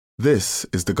This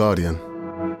is The Guardian.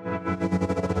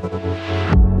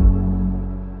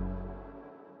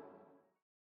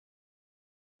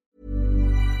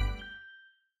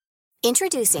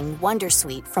 Introducing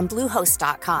Wondersuite from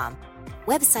Bluehost.com.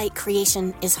 Website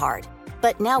creation is hard,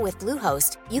 but now with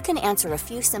Bluehost, you can answer a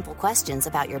few simple questions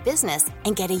about your business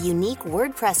and get a unique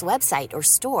WordPress website or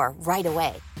store right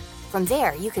away. From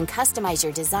there, you can customize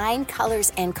your design,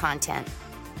 colors, and content.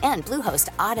 And Bluehost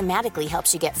automatically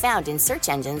helps you get found in search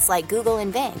engines like Google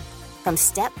and Bing. From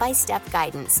step-by-step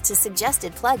guidance to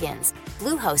suggested plugins,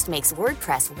 Bluehost makes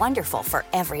WordPress wonderful for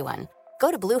everyone.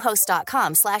 Go to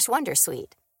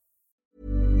bluehost.com/wondersuite.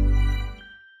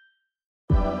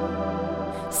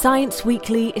 Science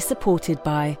Weekly is supported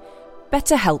by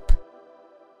BetterHelp.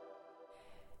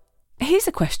 Here's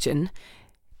a question.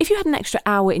 If you had an extra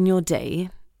hour in your day,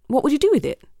 what would you do with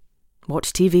it?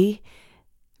 Watch TV?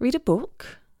 Read a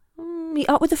book? Meet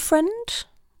up with a friend?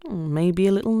 Maybe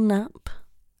a little nap?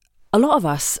 A lot of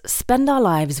us spend our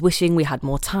lives wishing we had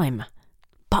more time.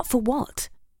 But for what?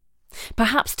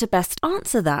 Perhaps to best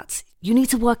answer that, you need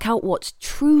to work out what's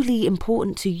truly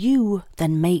important to you,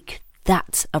 then make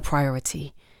that a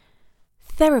priority.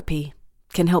 Therapy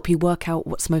can help you work out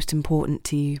what's most important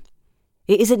to you.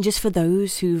 It isn't just for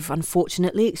those who've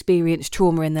unfortunately experienced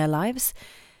trauma in their lives.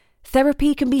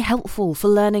 Therapy can be helpful for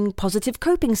learning positive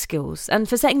coping skills and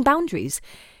for setting boundaries.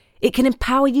 It can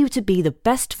empower you to be the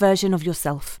best version of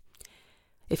yourself.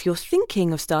 If you're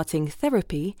thinking of starting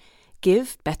therapy,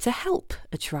 give BetterHelp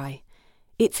a try.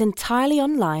 It's entirely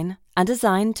online and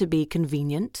designed to be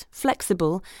convenient,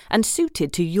 flexible, and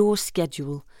suited to your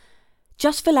schedule.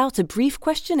 Just fill out a brief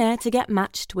questionnaire to get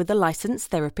matched with a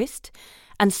licensed therapist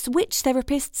and switch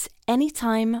therapists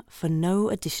anytime for no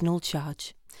additional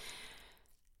charge.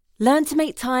 Learn to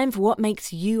make time for what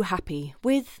makes you happy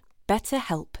with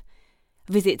BetterHelp.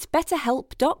 Visit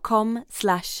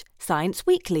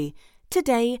betterhelp.com/scienceweekly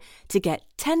today to get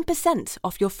 10%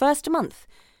 off your first month.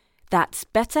 That's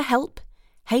BetterHelp,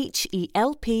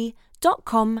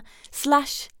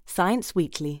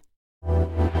 HELP.com/scienceweekly.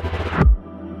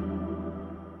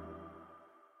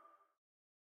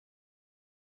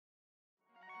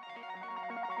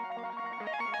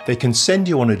 They can send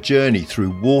you on a journey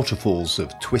through waterfalls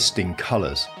of twisting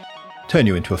colours, turn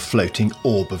you into a floating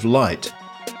orb of light,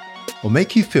 or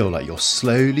make you feel like you're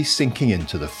slowly sinking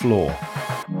into the floor.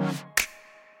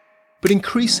 But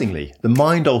increasingly, the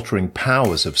mind-altering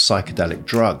powers of psychedelic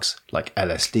drugs like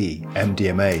LSD,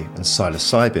 MDMA and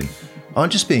psilocybin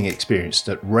aren't just being experienced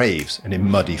at raves and in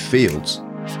muddy fields.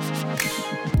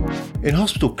 In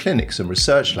hospital clinics and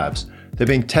research labs, they're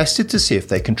being tested to see if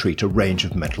they can treat a range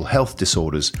of mental health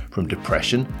disorders, from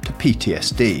depression to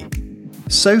PTSD.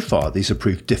 So far, these have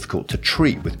proved difficult to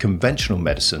treat with conventional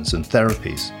medicines and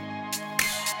therapies.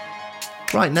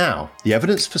 Right now, the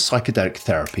evidence for psychedelic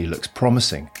therapy looks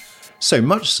promising, so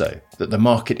much so that the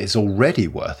market is already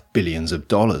worth billions of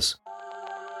dollars.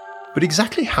 But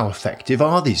exactly how effective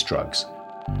are these drugs?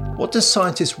 What do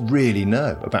scientists really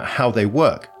know about how they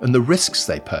work and the risks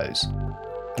they pose?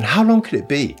 And how long could it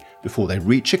be before they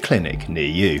reach a clinic near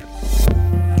you?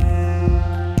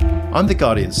 I'm The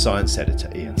Guardian science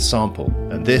editor Ian Sample,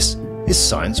 and this is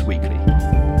Science Weekly.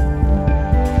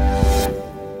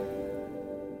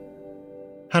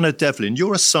 Hannah Devlin,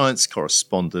 you're a science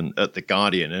correspondent at The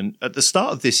Guardian, and at the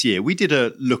start of this year, we did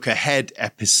a look ahead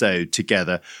episode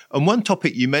together. And one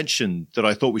topic you mentioned that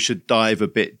I thought we should dive a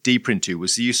bit deeper into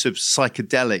was the use of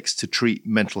psychedelics to treat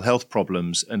mental health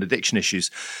problems and addiction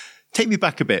issues. Take me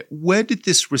back a bit. Where did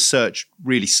this research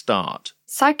really start?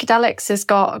 Psychedelics has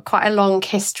got quite a long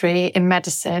history in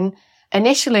medicine.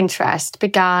 Initial interest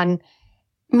began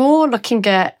more looking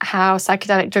at how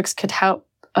psychedelic drugs could help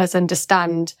us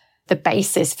understand the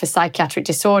basis for psychiatric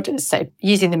disorders, so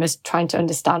using them as trying to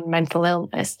understand mental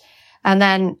illness. And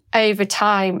then over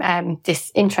time,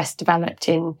 this interest developed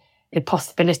in the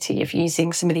possibility of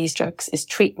using some of these drugs as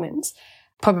treatments.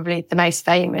 Probably the most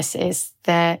famous is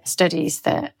the studies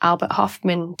that Albert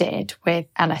Hofmann did with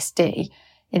LSD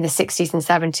in the 60s and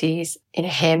 70s.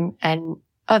 Him and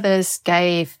others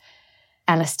gave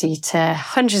LSD to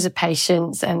hundreds of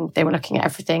patients, and they were looking at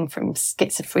everything from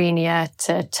schizophrenia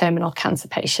to terminal cancer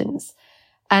patients.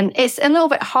 And it's a little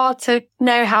bit hard to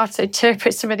know how to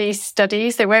interpret some of these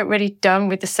studies. They weren't really done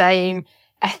with the same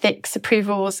ethics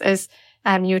approvals as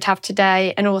you would have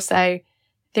today. And also,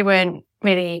 they weren't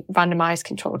really randomized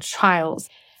controlled trials.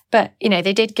 But,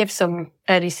 they did give some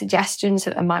early suggestions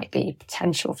that there might be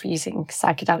potential for using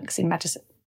psychedelics in medicine.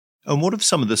 And what have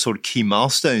some of the sort of key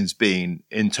milestones been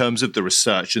in terms of the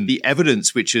research and the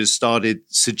evidence which has started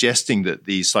suggesting that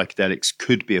these psychedelics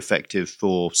could be effective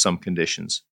for some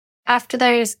conditions? After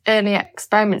those early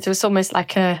experiments, it was almost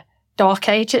like a Dark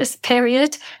Ages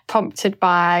period, prompted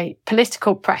by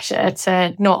political pressure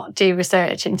to not do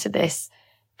research into this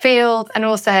field, and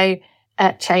also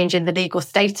a change in the legal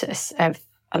status of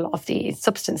a lot of these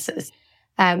substances.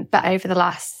 But over the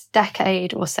last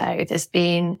decade or so, there's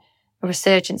been a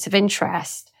resurgence of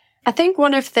interest. I think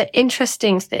one of the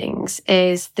interesting things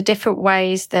is the different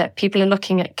ways that people are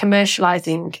looking at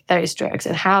commercializing those drugs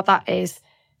and how that is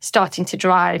starting to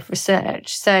drive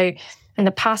research. So in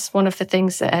the past, one of the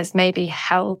things that has maybe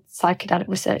held psychedelic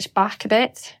research back a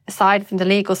bit, aside from the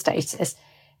legal status,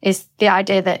 is the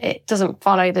idea that it doesn't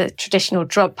follow the traditional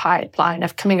drug pipeline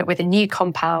of coming up with a new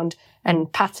compound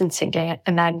and patenting it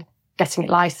and then getting it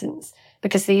licensed,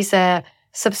 because these are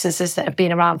substances that have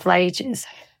been around for ages.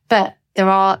 But there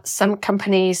are some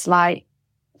companies like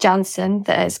Janssen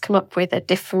that has come up with a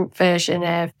different version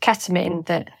of ketamine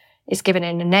that is given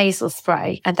in a nasal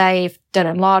spray, and they've done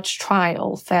a large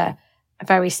trial for a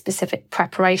very specific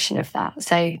preparation of that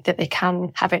so that they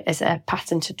can have it as a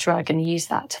patented drug and use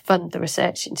that to fund the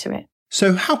research into it.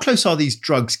 So how close are these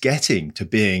drugs getting to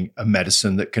being a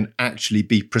medicine that can actually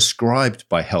be prescribed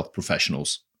by health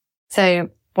professionals? So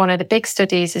one of the big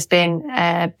studies has been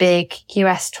a big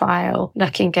US trial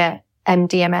looking at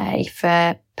MDMA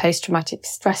for post-traumatic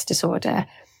stress disorder.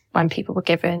 When people were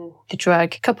given the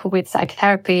drug coupled with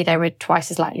psychotherapy, they were twice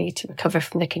as likely to recover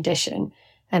from the condition.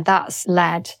 And that's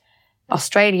led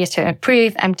Australia to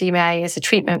approve MDMA as a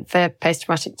treatment for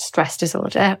post-traumatic stress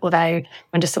disorder, although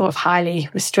under sort of highly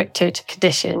restricted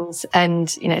conditions.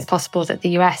 And, it's possible that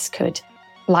the US could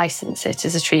license it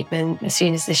as a treatment as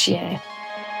soon as this year.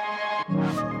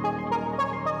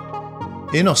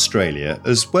 In Australia,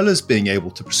 as well as being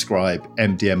able to prescribe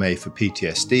MDMA for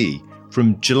PTSD,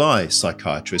 from July,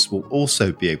 psychiatrists will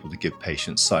also be able to give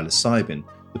patients psilocybin,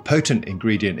 the potent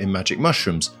ingredient in magic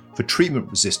mushrooms, for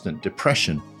treatment-resistant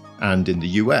depression. And in the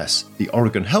US, the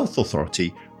Oregon Health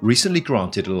Authority recently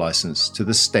granted a license to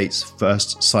the state's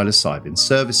first psilocybin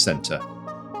service centre.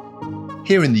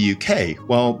 Here in the UK,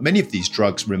 while many of these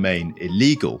drugs remain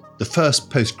illegal, the first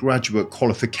postgraduate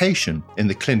qualification in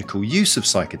the clinical use of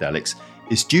psychedelics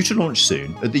is due to launch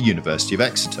soon at the University of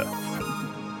Exeter.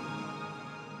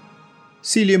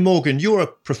 Celia Morgan, you're a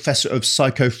professor of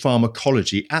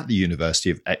psychopharmacology at the University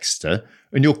of Exeter,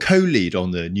 and you're co-lead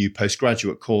on the new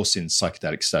postgraduate course in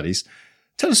psychedelic studies.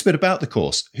 Tell us a bit about the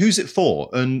course. Who's it for,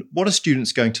 and what are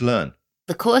students going to learn?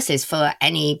 The course is for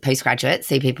any postgraduate,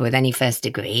 so people with any first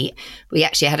degree. We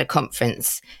actually had a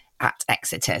conference at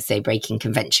Exeter, so Breaking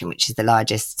Convention, which is the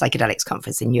largest psychedelics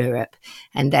conference in Europe.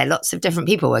 And there lots of different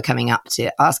people were coming up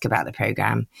to ask about the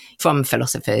programme, from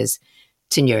philosophers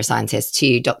to neuroscientists,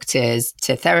 to doctors,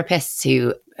 to therapists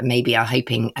who maybe are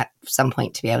hoping at some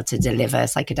point to be able to deliver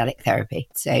psychedelic therapy.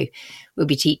 So we'll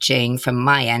be teaching from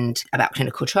my end about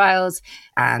clinical trials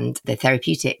and the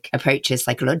therapeutic approaches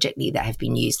psychologically that have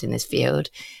been used in this field,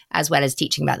 as well as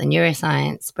teaching about the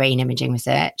neuroscience, brain imaging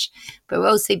research. But we'll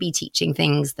also be teaching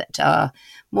things that are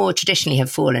more traditionally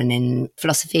have fallen in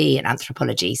philosophy and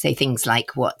anthropology. So things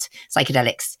like what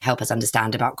psychedelics help us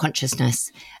understand about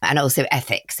consciousness, and also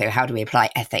ethics. So how do we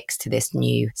apply ethics to this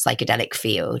new psychedelic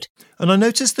field? And I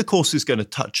noticed the course is going to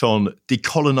touch on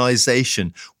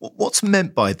decolonization. What's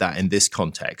meant by that in this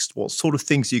context? What sort of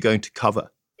things are you going to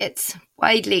cover? It's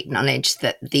widely acknowledged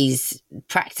that these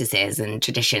practices and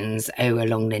traditions owe a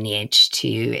long lineage to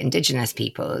indigenous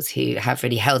peoples who have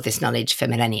really held this knowledge for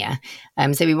millennia.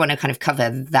 So we want to kind of cover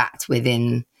that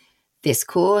within this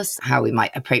course, how we might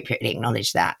appropriately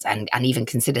acknowledge that and even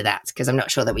consider that, because I'm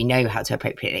not sure that we know how to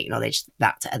appropriately acknowledge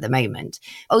that at the moment.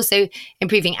 Also,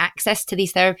 improving access to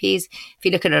these therapies. If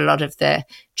you look at a lot of the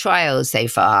trials so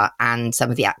far and some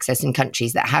of the access in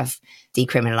countries that have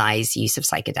decriminalized use of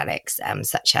psychedelics,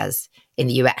 such as in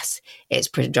the US, it's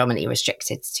predominantly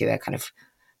restricted to a kind of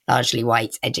largely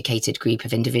white, educated group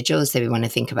of individuals. So we want to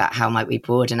think about how might we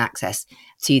broaden access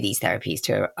to these therapies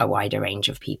to a wider range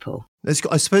of people.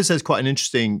 I suppose there's quite an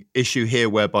interesting issue here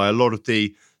whereby a lot of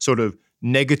the sort of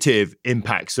negative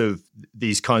impacts of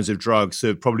these kinds of drugs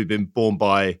have probably been borne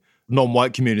by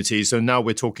non-white communities. So now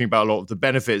we're talking about a lot of the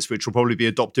benefits, which will probably be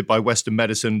adopted by Western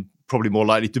medicine, probably more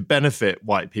likely to benefit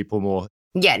white people more.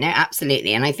 Yeah, no,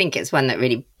 absolutely. And I think it's one that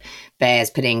really bears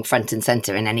putting front and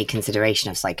center in any consideration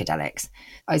of psychedelics.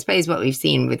 I suppose what we've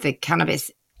seen with the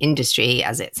cannabis industry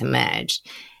as it's emerged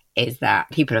is that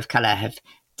people of color have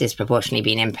disproportionately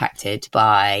been impacted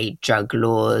by drug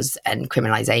laws and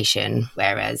criminalization,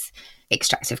 whereas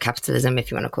extractive capitalism,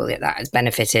 if you want to call it that, has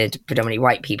benefited predominantly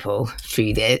white people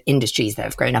through the industries that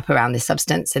have grown up around this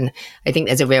substance. And I think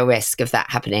there's a real risk of that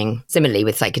happening similarly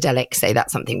with psychedelics. So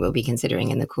that's something we'll be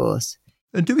considering in the course.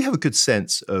 And do we have a good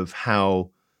sense of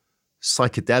how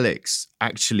psychedelics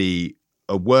actually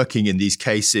are working in these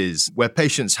cases where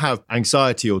patients have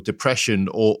anxiety or depression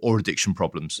or addiction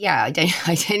problems? Yeah, I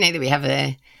don't know that we have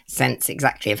a sense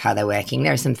exactly of how they're working.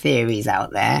 There are some theories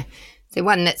out there. So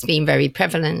one that's been very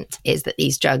prevalent is that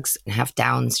these drugs have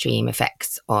downstream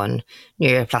effects on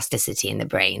neuroplasticity in the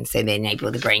brain. So they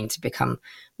enable the brain to become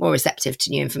more receptive to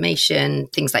new information.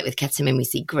 Things like with ketamine, we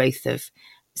see growth of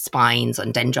spines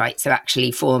on dendrites, so actually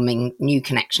forming new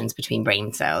connections between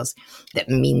brain cells. That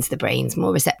means the brain's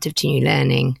more receptive to new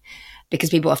learning, because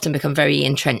people often become very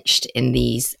entrenched in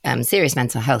these serious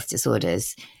mental health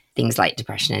disorders, things like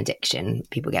depression and addiction.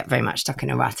 People get very much stuck in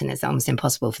a rut and it's almost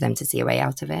impossible for them to see a way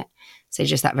out of it. So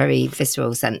just that very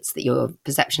visceral sense that your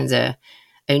perceptions are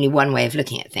only one way of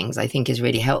looking at things, I think is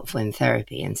really helpful in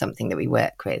therapy and something that we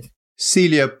work with.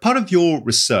 Celia, part of your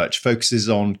research focuses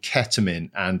on ketamine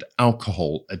and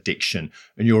alcohol addiction,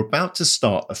 and you're about to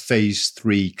start a phase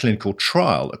 3 clinical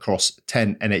trial across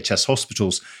 10 NHS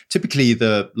hospitals, typically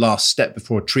the last step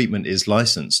before a treatment is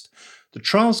licensed. The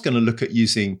trial's going to look at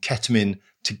using ketamine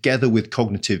together with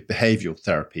cognitive behavioural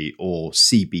therapy, or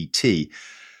CBT.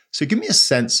 So give me a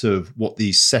sense of what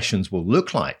these sessions will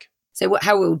look like. So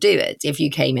how we'll do it, if you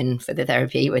came in for the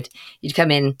therapy, you'd come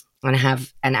in and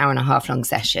have an hour and a half long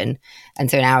session. And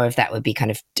so an hour of that would be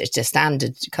kind of just a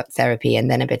standard therapy, and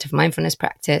then a bit of mindfulness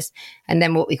practice, and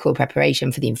then what we call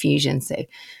preparation for the infusion. So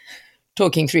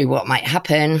talking through what might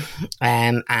happen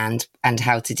and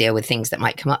how to deal with things that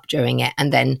might come up during it.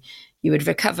 And then you would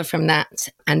recover from that.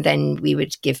 And then we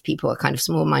would give people a kind of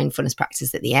small mindfulness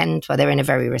practice at the end where they're in a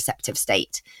very receptive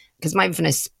state. Because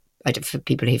mindfulness, for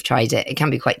people who've tried it, it can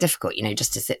be quite difficult,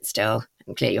 just to sit still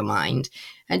and clear your mind.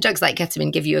 And drugs like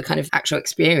ketamine give you a kind of actual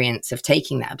experience of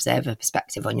taking that observer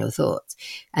perspective on your thoughts.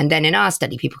 And then in our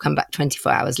study, people come back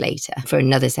 24 hours later for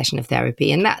another session of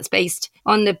therapy. And that's based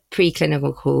on the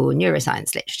preclinical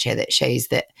neuroscience literature that shows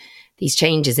that these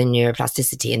changes in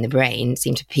neuroplasticity in the brain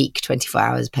seem to peak 24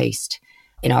 hours post,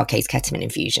 in our case, ketamine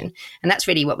infusion. And that's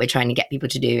really what we're trying to get people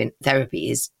to do in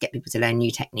therapy, is get people to learn new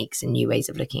techniques and new ways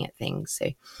of looking at things. So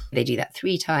they do that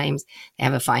 3 times. They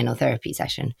have a final therapy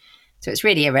session. So it's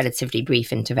really a relatively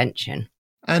brief intervention.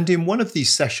 And in one of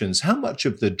these sessions, how much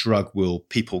of the drug will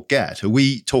people get? Are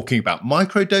we talking about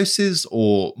microdoses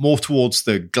or more towards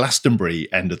the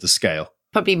Glastonbury end of the scale?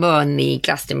 Probably more on the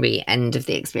Glastonbury end of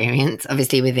the experience,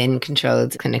 obviously within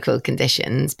controlled clinical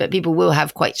conditions, but people will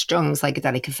have quite strong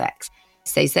psychedelic effects.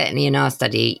 So certainly in our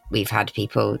study, we've had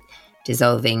people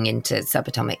dissolving into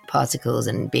subatomic particles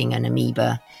and being an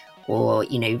amoeba, or,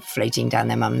 floating down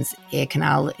their mum's ear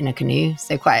canal in a canoe.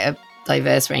 So quite a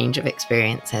diverse range of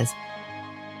experiences.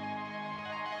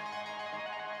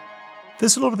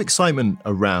 There's a lot of excitement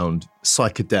around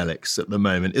psychedelics at the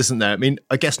moment, isn't there? I mean,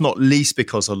 I guess not least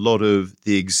because a lot of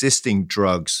the existing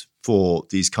drugs for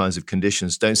these kinds of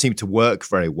conditions don't seem to work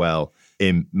very well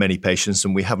in many patients,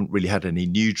 and we haven't really had any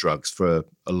new drugs for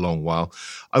a long while.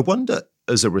 I wonder,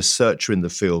 as a researcher in the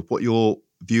field, what your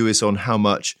view is on how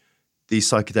much these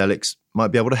psychedelics might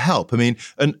be able to help. I mean,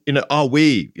 and, are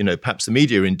we, perhaps the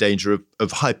media, in danger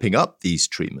of hyping up these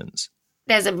treatments?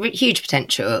 There's a huge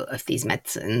potential of these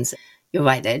medicines. You're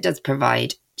right, that it does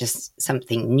provide just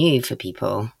something new for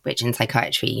people, which in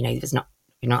psychiatry,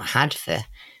 we've not had for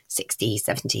 60,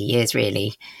 70 years,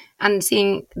 really. And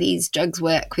seeing these drugs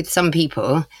work with some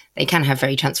people, they can have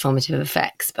very transformative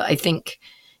effects. But I think,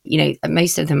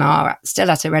 most of them are still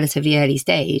at a relatively early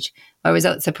stage. Our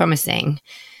results are promising.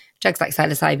 Drugs like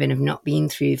psilocybin have not been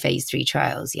through phase 3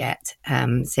 trials yet.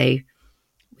 So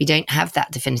we don't have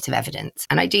that definitive evidence.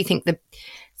 And I do think that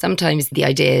sometimes the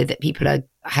idea that people are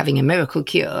having a miracle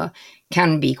cure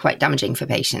can be quite damaging for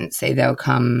patients. So they'll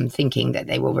come thinking that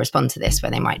they will respond to this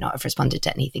where they might not have responded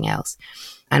to anything else.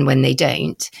 And when they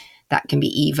don't, that can be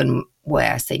even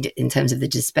worse in terms of the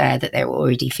despair that they're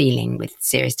already feeling with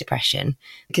serious depression,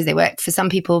 because they work for some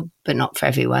people, but not for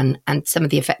everyone. And some of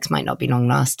the effects might not be long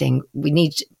lasting. We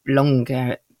need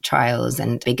longer trials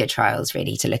and bigger trials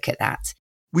really to look at that.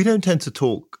 We don't tend to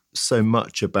talk so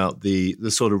much about the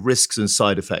sort of risks and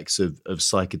side effects of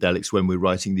psychedelics when we're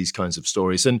writing these kinds of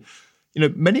stories. And,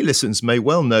 many listeners may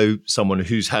well know someone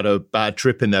who's had a bad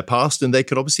trip in their past, and they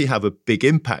could obviously have a big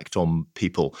impact on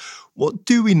people. What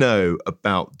do we know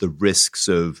about the risks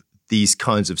of these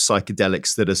kinds of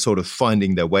psychedelics that are sort of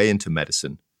finding their way into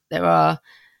medicine? There are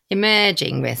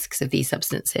emerging risks of these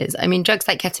substances. I mean, drugs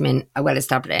like ketamine are well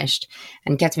established,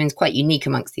 and ketamine is quite unique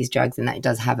amongst these drugs in that it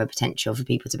does have a potential for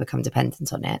people to become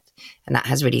dependent on it. And that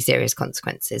has really serious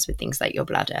consequences with things like your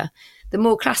bladder. The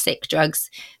more classic drugs,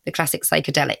 the classic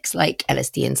psychedelics like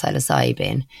LSD and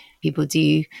psilocybin, people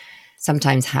do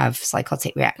sometimes have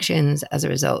psychotic reactions as a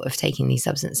result of taking these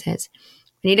substances.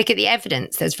 When you look at the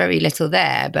evidence, there's very little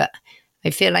there, but I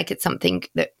feel like it's something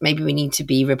that maybe we need to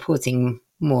be reporting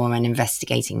more and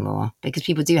investigating more, because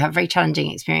people do have very challenging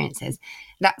experiences.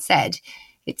 That said,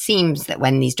 it seems that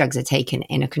when these drugs are taken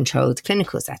in a controlled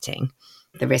clinical setting,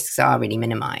 the risks are really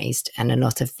minimized. And a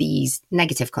lot of these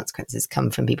negative consequences come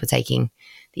from people taking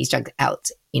these drugs out,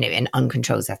 in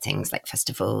uncontrolled settings like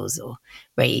festivals or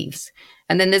raves.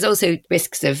 And then there's also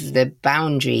risks of the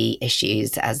boundary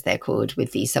issues, as they're called,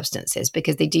 with these substances,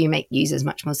 because they do make users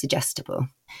much more suggestible.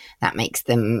 That makes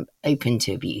them open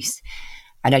to abuse.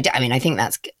 And I think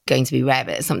that's going to be rare,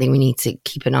 but it's something we need to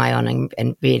keep an eye on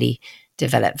and really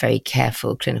develop very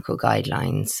careful clinical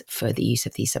guidelines for the use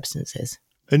of these substances.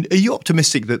 And are you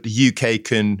optimistic that the UK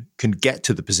can get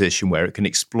to the position where it can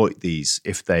exploit these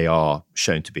if they are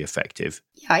shown to be effective?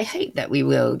 Yeah, I hope that we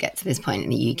will get to this point in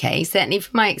the UK. Certainly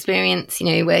from my experience,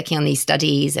 working on these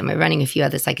studies, and we're running a few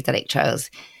other psychedelic trials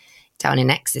down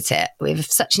in Exeter, we have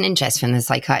such an interest from the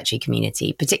psychiatry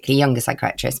community, particularly younger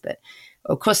psychiatrists, but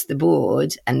across the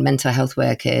board, and mental health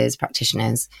workers,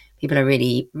 practitioners. People are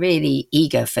really, really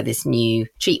eager for this new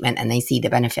treatment, and they see the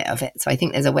benefit of it. So I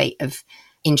think there's a weight of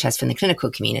interest from the clinical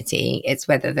community. It's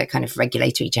whether the kind of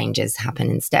regulatory changes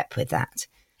happen in step with that.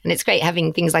 And it's great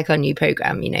having things like our new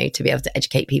program, to be able to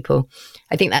educate people.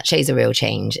 I think that shows a real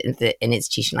change. An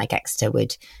institution like Exeter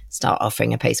would start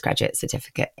offering a postgraduate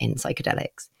certificate in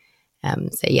psychedelics.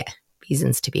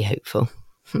 Reasons to be hopeful.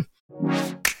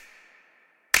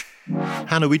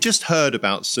 Hannah, we just heard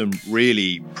about some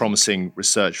really promising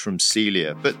research from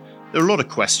Celia, but there are a lot of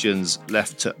questions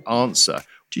left to answer.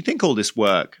 Do you think all this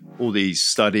work, all these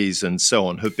studies and so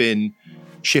on, have been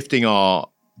shifting our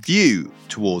view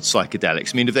towards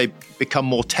psychedelics? I mean, have they become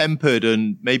more tempered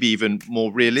and maybe even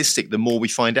more realistic the more we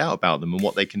find out about them and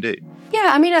what they can do?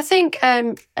 Yeah, I think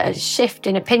a shift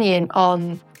in opinion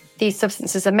on these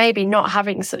substances and maybe not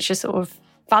having such a sort of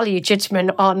value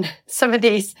judgment on some of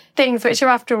these things, which are,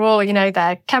 after all,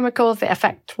 they're chemicals that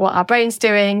affect what our brain's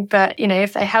doing. But,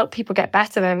 if they help people get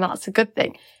better, then that's a good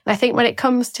thing. And I think when it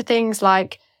comes to things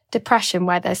like depression,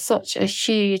 where there's such a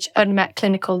huge unmet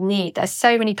clinical need, there's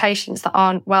so many patients that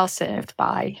aren't well served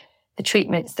by the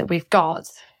treatments that we've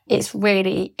got. It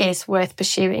really is worth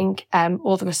pursuing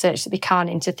all the research that we can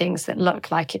into things that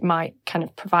look like it might kind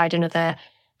of provide another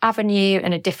avenue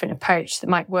and a different approach that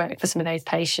might work for some of those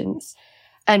patients.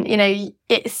 And,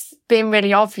 it's been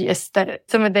really obvious that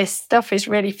some of this stuff is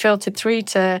really filtered through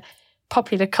to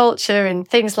popular culture, and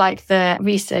things like the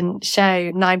recent show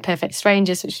 9 Perfect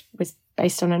Strangers, which was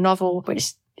based on a novel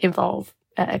which involved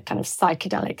a kind of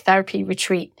psychedelic therapy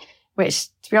retreat, which,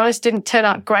 to be honest, didn't turn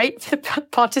out great for the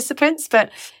participants. But,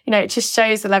 it just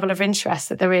shows the level of interest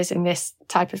that there is in this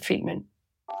type of treatment.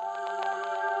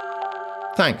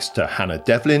 Thanks to Hannah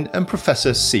Devlin and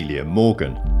Professor Celia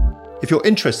Morgan. If you're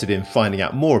interested in finding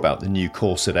out more about the new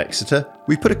course at Exeter,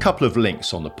 we've put a couple of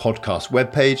links on the podcast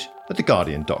webpage at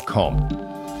theguardian.com.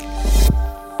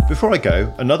 Before I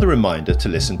go, another reminder to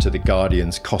listen to The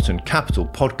Guardian's Cotton Capital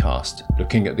podcast,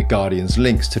 looking at The Guardian's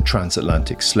links to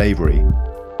transatlantic slavery.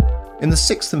 In the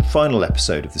 6th and final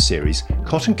episode of the series,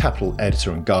 Cotton Capital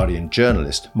editor and Guardian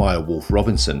journalist Maya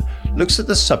Wolfe-Robinson looks at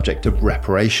the subject of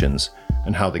reparations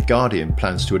and how The Guardian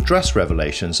plans to address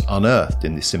revelations unearthed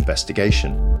in this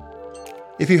investigation.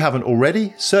 If you haven't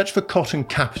already, search for Cotton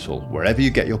Capital wherever you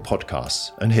get your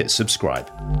podcasts and hit subscribe.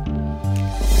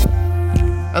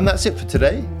 And that's it for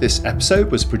today. This episode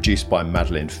was produced by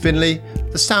Madeline Finley,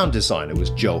 the sound designer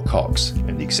was Joel Cox,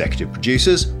 and the executive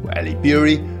producers were Ellie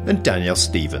Bury and Danielle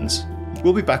Stevens.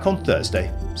 We'll be back on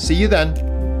Thursday. See you then.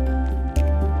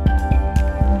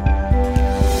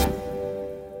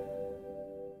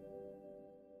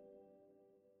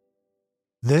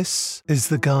 This is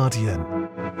The Guardian.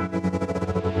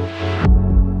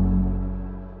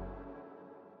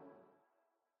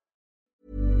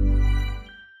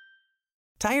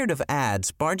 Tired of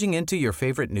ads barging into your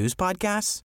favorite news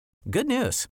podcasts? Good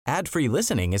news. Ad-free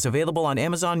listening is available on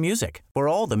Amazon Music for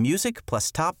all the music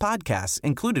plus top podcasts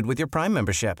included with your Prime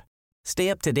membership. Stay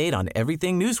up to date on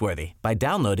everything newsworthy by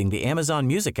downloading the Amazon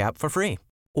Music app for free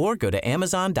or go to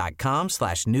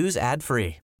amazon.com/news ad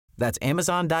free. That's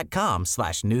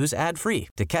amazon.com/news ad free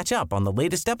to catch up on the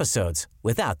latest episodes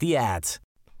without the ads.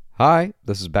 Hi,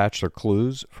 this is Bachelor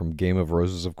Clues from Game of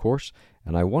Roses, of course,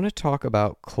 and I want to talk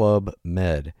about Club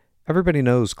Med. Everybody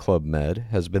knows Club Med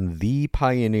has been the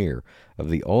pioneer of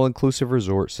the all-inclusive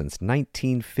resort since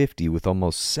 1950, with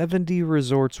almost 70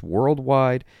 resorts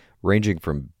worldwide, ranging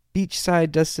from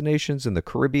beachside destinations in the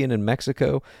Caribbean and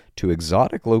Mexico to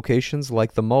exotic locations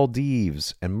like the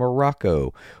Maldives and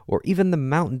Morocco, or even the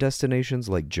mountain destinations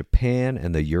like Japan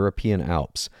and the European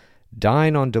Alps.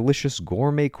 Dine on delicious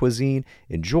gourmet cuisine,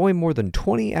 enjoy more than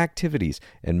 20 activities,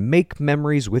 and make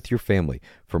memories with your family.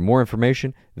 For more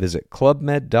information, visit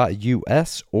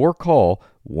clubmed.us or call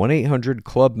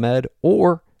 1-800-CLUB-MED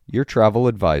or your travel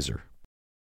advisor.